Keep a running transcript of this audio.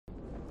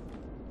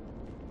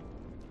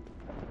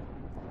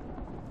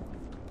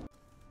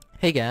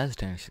Hey guys,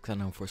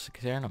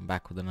 Tanner69046 here, and I'm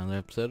back with another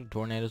episode of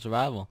Tornado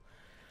Survival.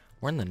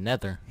 We're in the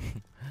Nether.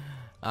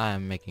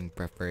 I'm making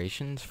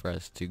preparations for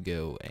us to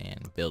go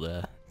and build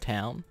a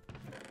town.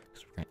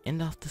 So we're gonna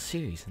end off the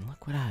series, and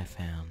look what I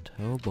found.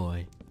 Oh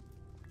boy.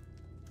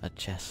 A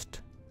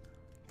chest.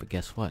 But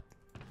guess what?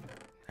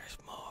 There's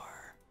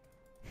more.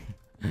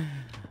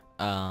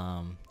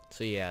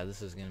 So yeah,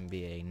 this is gonna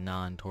be a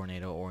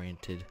non-tornado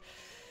oriented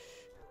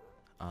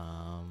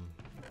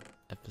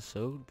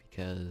episode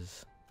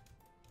because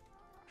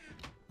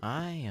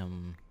I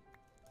am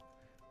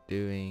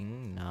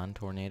doing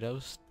non-tornado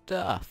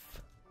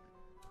stuff.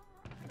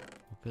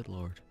 Oh, good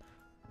lord.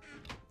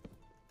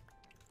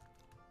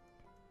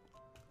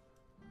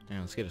 Yeah,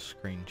 let's get a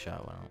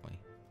screenshot, why don't we?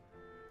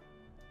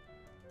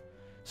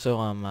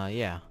 So,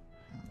 yeah.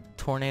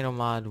 Tornado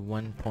mod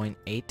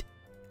 1.8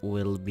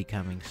 will be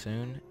coming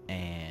soon,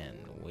 and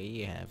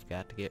we have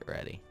got to get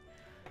ready.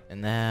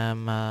 And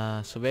then,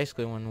 so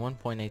basically when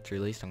 1.8 is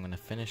released, I'm going to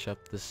finish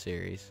up this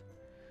series.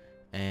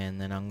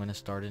 And then I'm going to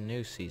start a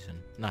new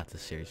season. Not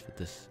this series, but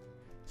this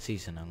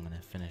season I'm going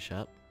to finish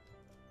up.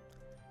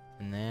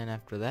 And then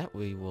after that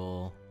we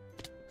will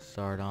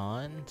start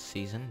on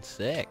season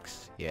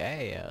 6.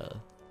 Yeah.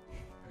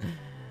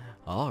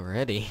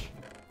 Already.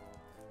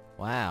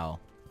 Wow.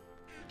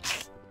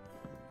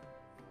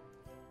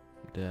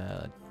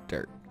 Dirt.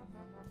 There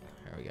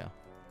we go.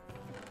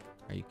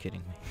 Are you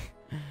kidding me?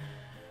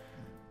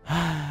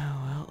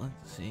 Well,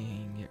 let's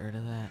see. Get rid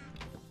of that.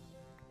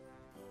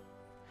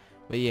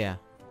 But yeah.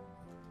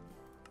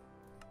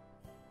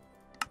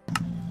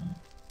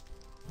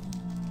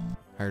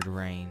 Heard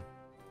rain.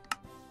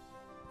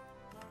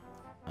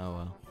 Oh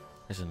well.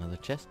 There's another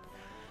chest.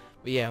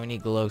 But yeah, we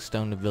need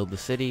glowstone to build the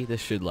city. This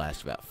should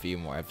last about a few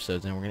more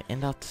episodes, and we're going to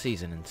end off the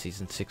season, and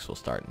season 6 will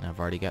start. And I've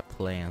already got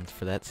plans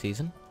for that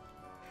season.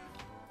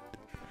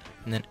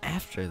 And then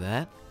after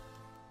that,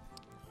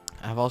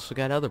 I've also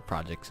got other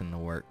projects in the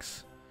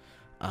works.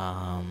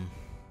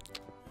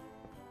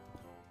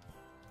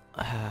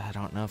 I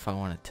don't know if I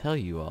want to tell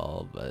you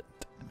all, but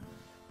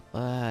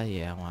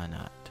yeah, why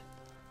not?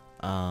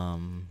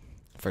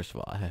 First of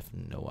all, I have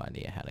no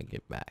idea how to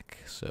get back,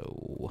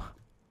 so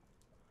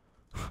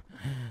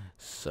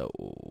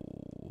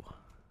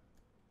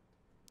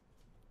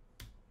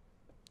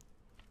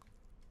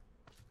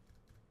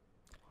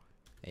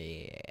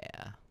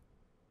yeah,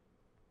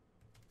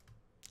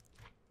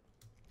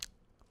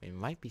 we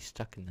might be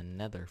stuck in the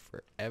Nether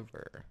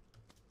forever.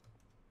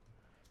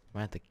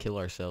 Might have to kill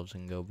ourselves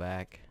and go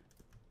back.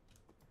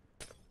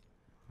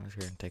 Let's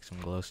go and take some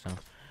glowstone.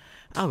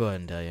 I'll go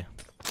ahead and tell you.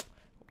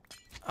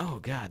 Oh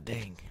god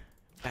dang.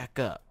 Back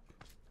up.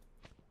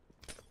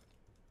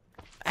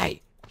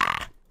 Hey!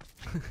 Ah!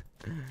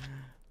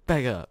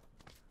 Back up.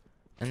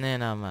 And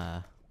then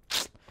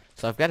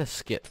so I've got a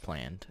skit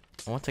planned.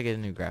 Once I get a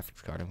new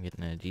graphics card, I'm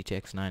getting a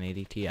GTX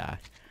 980 Ti.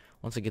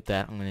 Once I get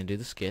that, I'm gonna do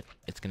the skit.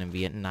 It's gonna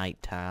be at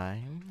night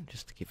time,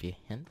 just to give you a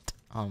hint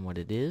on what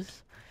it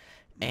is.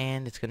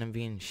 And it's gonna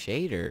be in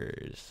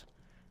shaders.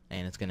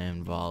 And it's going to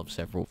involve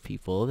several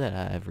people that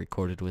I've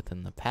recorded with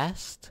in the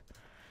past.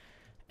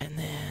 And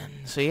then,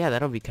 so yeah,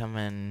 that'll be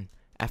coming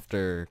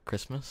after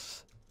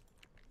Christmas.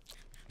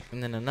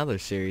 And then another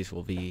series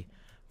will be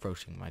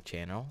approaching my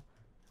channel.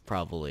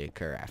 Probably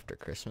occur after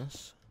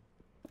Christmas.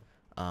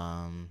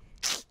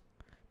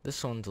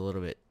 This one's a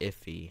little bit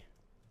iffy.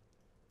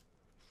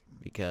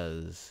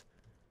 Because,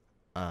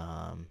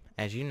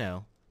 as you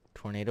know,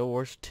 Tornado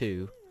Wars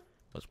 2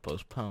 was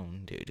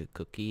postponed due to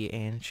Cookie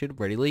and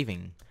Shooterbirdie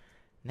leaving.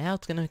 Now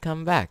it's gonna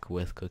come back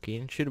with Cookie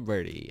and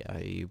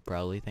Shooterbirdie. You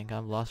probably think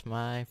I've lost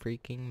my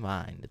freaking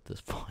mind at this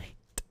point.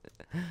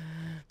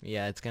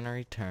 Yeah, it's gonna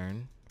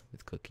return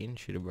with Cookie and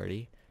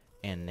Shooterbirdie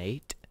and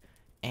Nate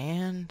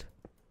and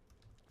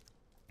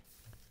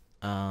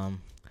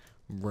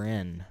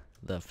Bryn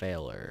the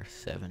Failer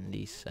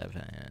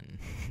 77.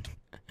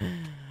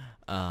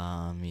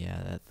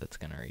 Yeah, that's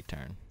gonna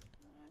return.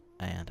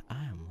 And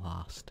I am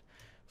lost.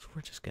 So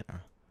we're just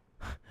gonna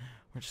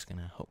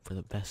hope for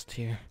the best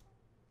here.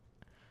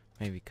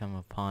 Maybe come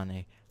upon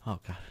a... Oh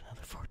god,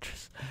 another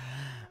fortress.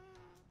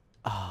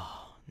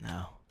 Oh,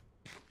 no.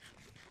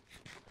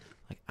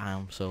 Like,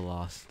 I'm so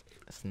lost.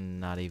 It's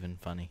not even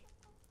funny.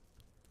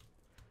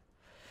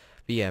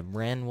 But yeah,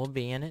 Bren will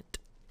be in it.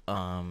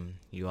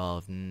 You all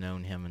have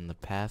known him in the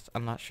past.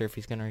 I'm not sure if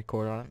he's going to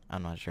record on it.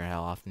 I'm not sure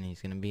how often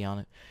he's going to be on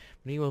it.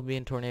 But he will be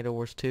in Tornado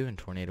Wars 2, and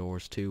Tornado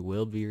Wars 2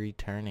 will be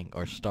returning,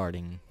 or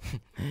starting.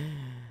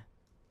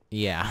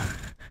 Yeah.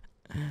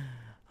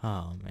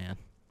 Oh, man.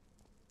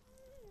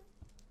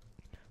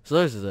 So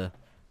those are the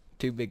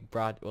two big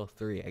well,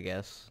 3 I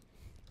guess.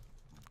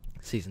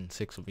 Season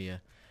 6 will be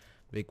a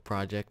big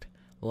project.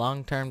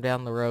 Long term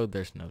down the road,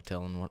 there's no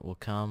telling what will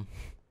come.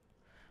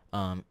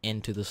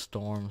 Into the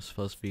Storm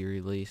supposed to be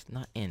released.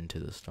 Not Into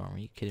the Storm, are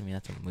you kidding me?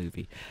 That's a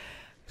movie.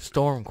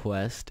 Storm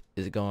Quest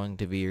is going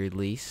to be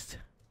released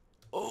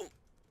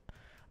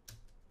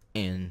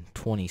in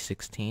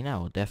 2016. I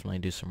will definitely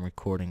do some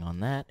recording on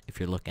that if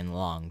you're looking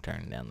long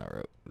term down the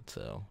road.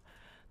 So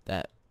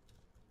that,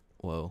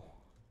 whoa.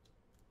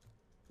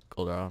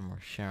 Gold armor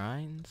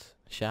shines.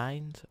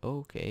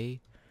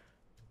 Okay.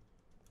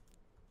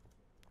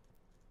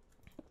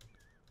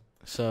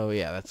 So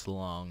yeah, that's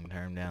long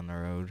term down the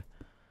road.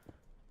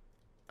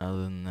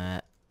 Other than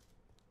that,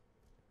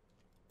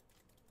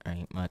 there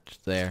ain't much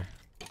there.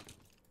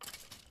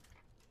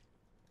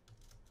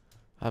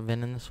 I've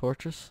been in this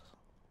fortress.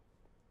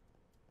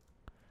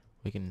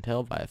 We can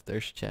tell by if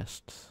there's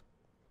chests.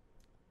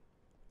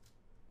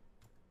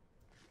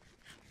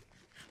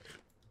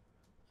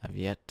 I've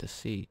yet to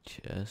see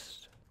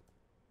chest.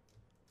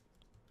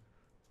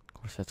 Of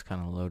course, that's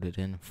kind of loaded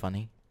in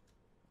funny.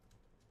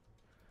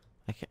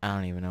 I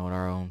don't even know what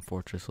our own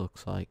fortress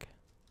looks like.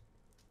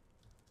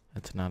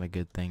 That's not a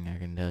good thing, I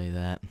can tell you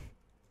that.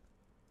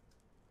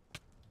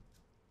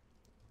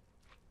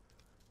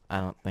 I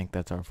don't think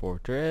that's our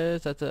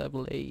fortress. That's a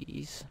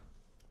blaze.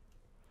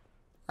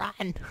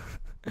 Run!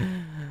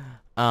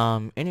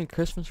 Any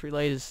Christmas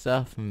related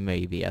stuff?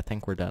 Maybe. I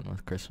think we're done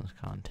with Christmas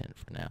content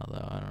for now,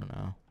 though. I don't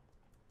know.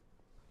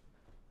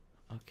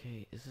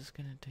 Okay, is this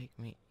gonna take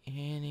me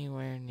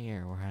anywhere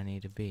near where I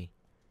need to be?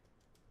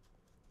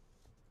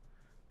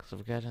 Because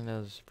I've got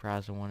another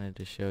surprise I wanted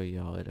to show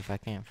y'all. If I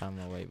can't find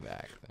my way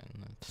back,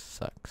 then that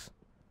sucks.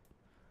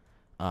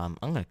 I'm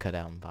gonna cut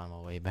out and find my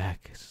way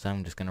back, so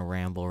I'm just gonna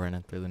ramble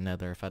running through the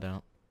nether if I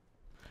don't.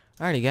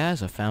 Alrighty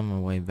guys, I found my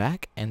way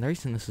back, and the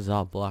reason this is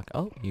all blocked—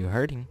 oh, you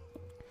heard him.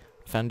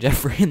 I found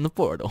Jeffrey in the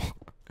portal.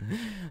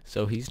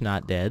 So he's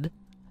not dead.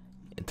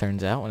 It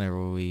turns out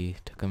whenever we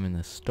took him in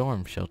the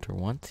storm shelter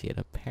once, he had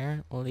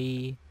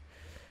apparently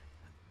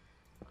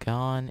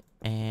gone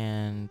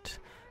and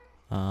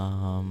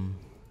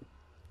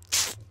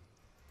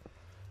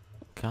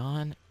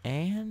gotten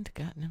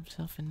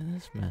himself into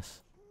this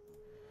mess.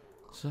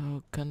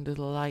 So come to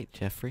the light,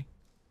 Jeffrey.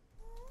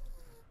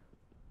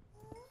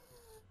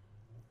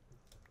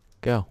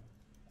 Go.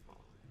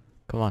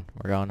 Come on,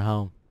 we're going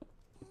home.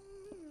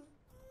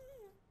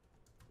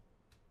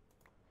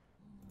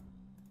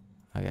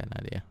 I got an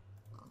idea.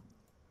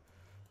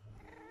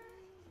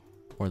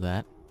 Or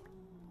that.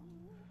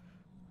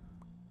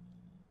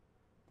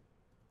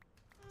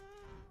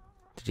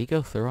 Did he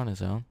go through on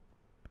his own?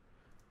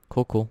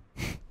 Cool, cool.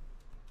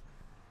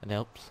 That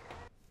helps.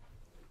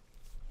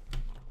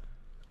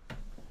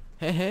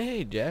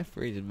 Hey,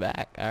 Jeffrey's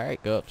back.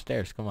 Alright, go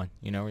upstairs. Come on.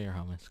 You know where your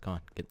home is. Come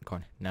on, get in the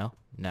corner. No,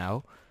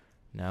 no,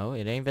 no,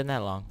 it ain't been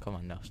that long. Come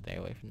on, no, stay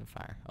away from the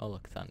fire. Oh,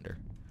 look, thunder.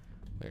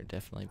 We're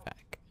definitely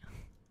back.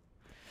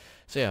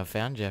 So yeah, I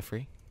found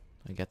Jeffrey.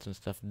 I got some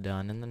stuff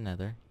done in the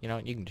nether. You know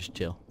what, you can just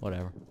chill.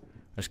 Whatever.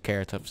 There's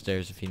carrots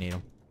upstairs if you need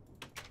them.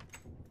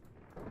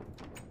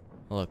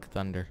 Look,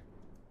 thunder.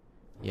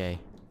 Yay.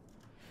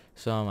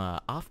 So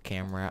off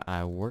camera,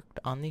 I worked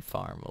on the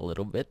farm a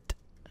little bit.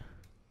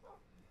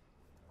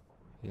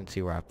 You can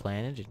see where I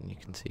planted, and you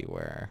can see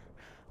where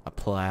I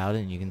plowed,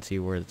 and you can see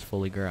where it's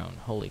fully grown.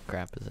 Holy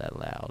crap, is that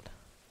loud.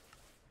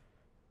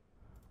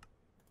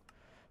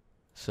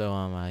 So,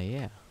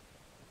 yeah.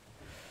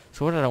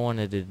 So what I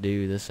wanted to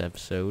do this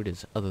episode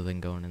is, other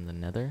than going in the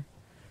nether,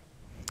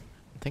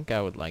 I think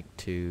I would like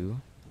to,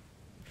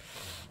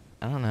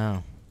 I don't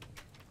know.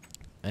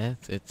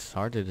 It's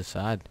hard to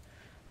decide.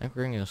 I think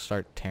we're going to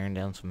start tearing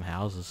down some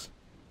houses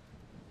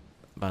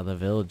by the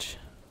village.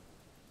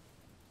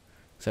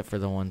 Except for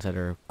the ones that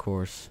are, of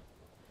course,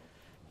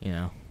 you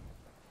know,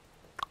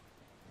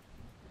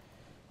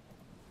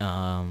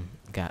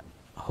 got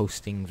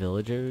hosting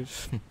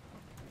villagers.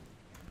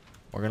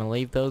 We're gonna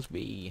leave those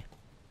be.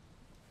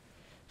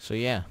 So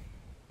yeah,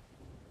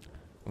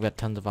 I've got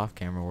tons of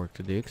off-camera work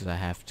to do because I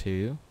have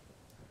to,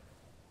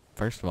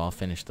 first of all,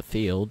 finish the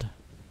field.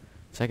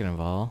 Second of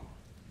all,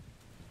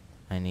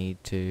 I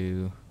need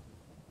to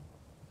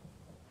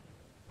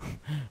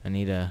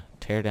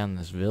tear down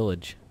this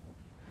village.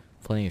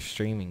 Plenty of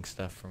streaming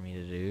stuff for me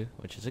to do,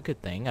 which is a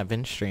good thing. I've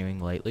been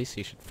streaming lately, so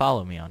you should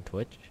follow me on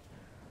Twitch.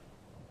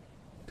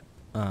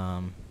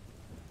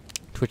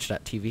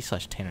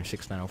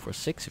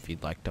 Twitch.tv/Tanner69046 if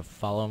you'd like to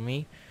follow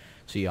me,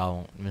 so y'all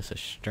won't miss a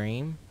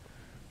stream.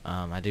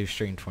 I do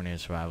stream Tornado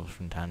Survival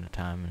from time to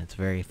time, and it's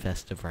very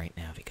festive right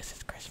now because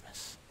it's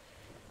Christmas.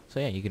 So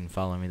yeah, you can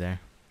follow me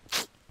there.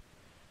 So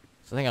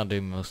I think I'll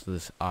do most of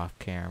this off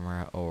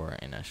camera or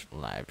in a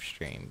live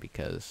stream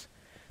because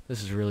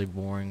this is really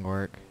boring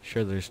work.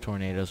 Sure, there's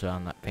tornadoes, but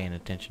I'm not paying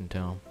attention to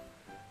them.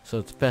 So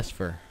it's best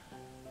for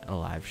a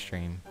live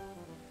stream.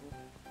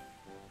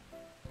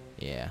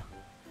 Yeah.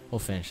 We'll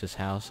finish this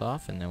house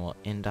off, and then we'll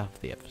end off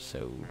the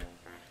episode.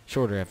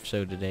 Shorter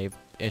episode today.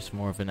 It's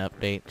more of an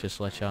update, just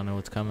to let y'all know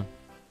what's coming.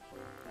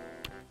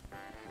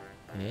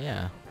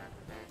 Yeah.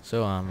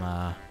 So,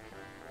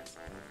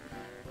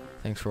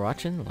 thanks for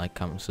watching. Like,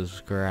 comment,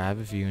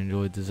 subscribe if you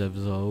enjoyed this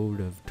episode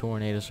of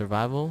Tornado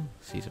Survival.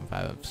 Season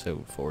 5,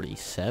 episode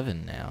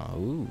 47 now.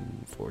 Ooh,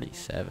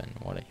 47.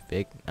 What a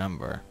big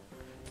number.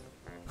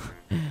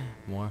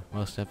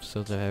 Most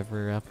episodes I've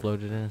ever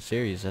uploaded in a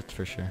series, that's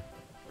for sure.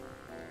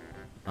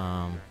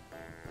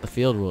 The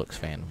field will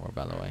expand more,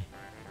 by the way.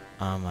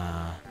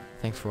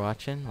 Thanks for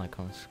watching. Like,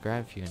 comment,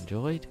 subscribe if you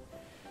enjoyed.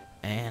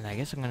 And I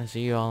guess I'm going to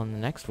see you all in the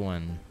next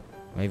one.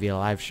 Maybe a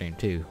live stream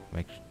too.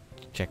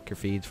 Check your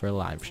feeds for a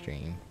live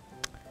stream.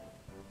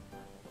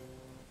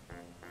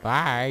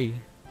 Bye.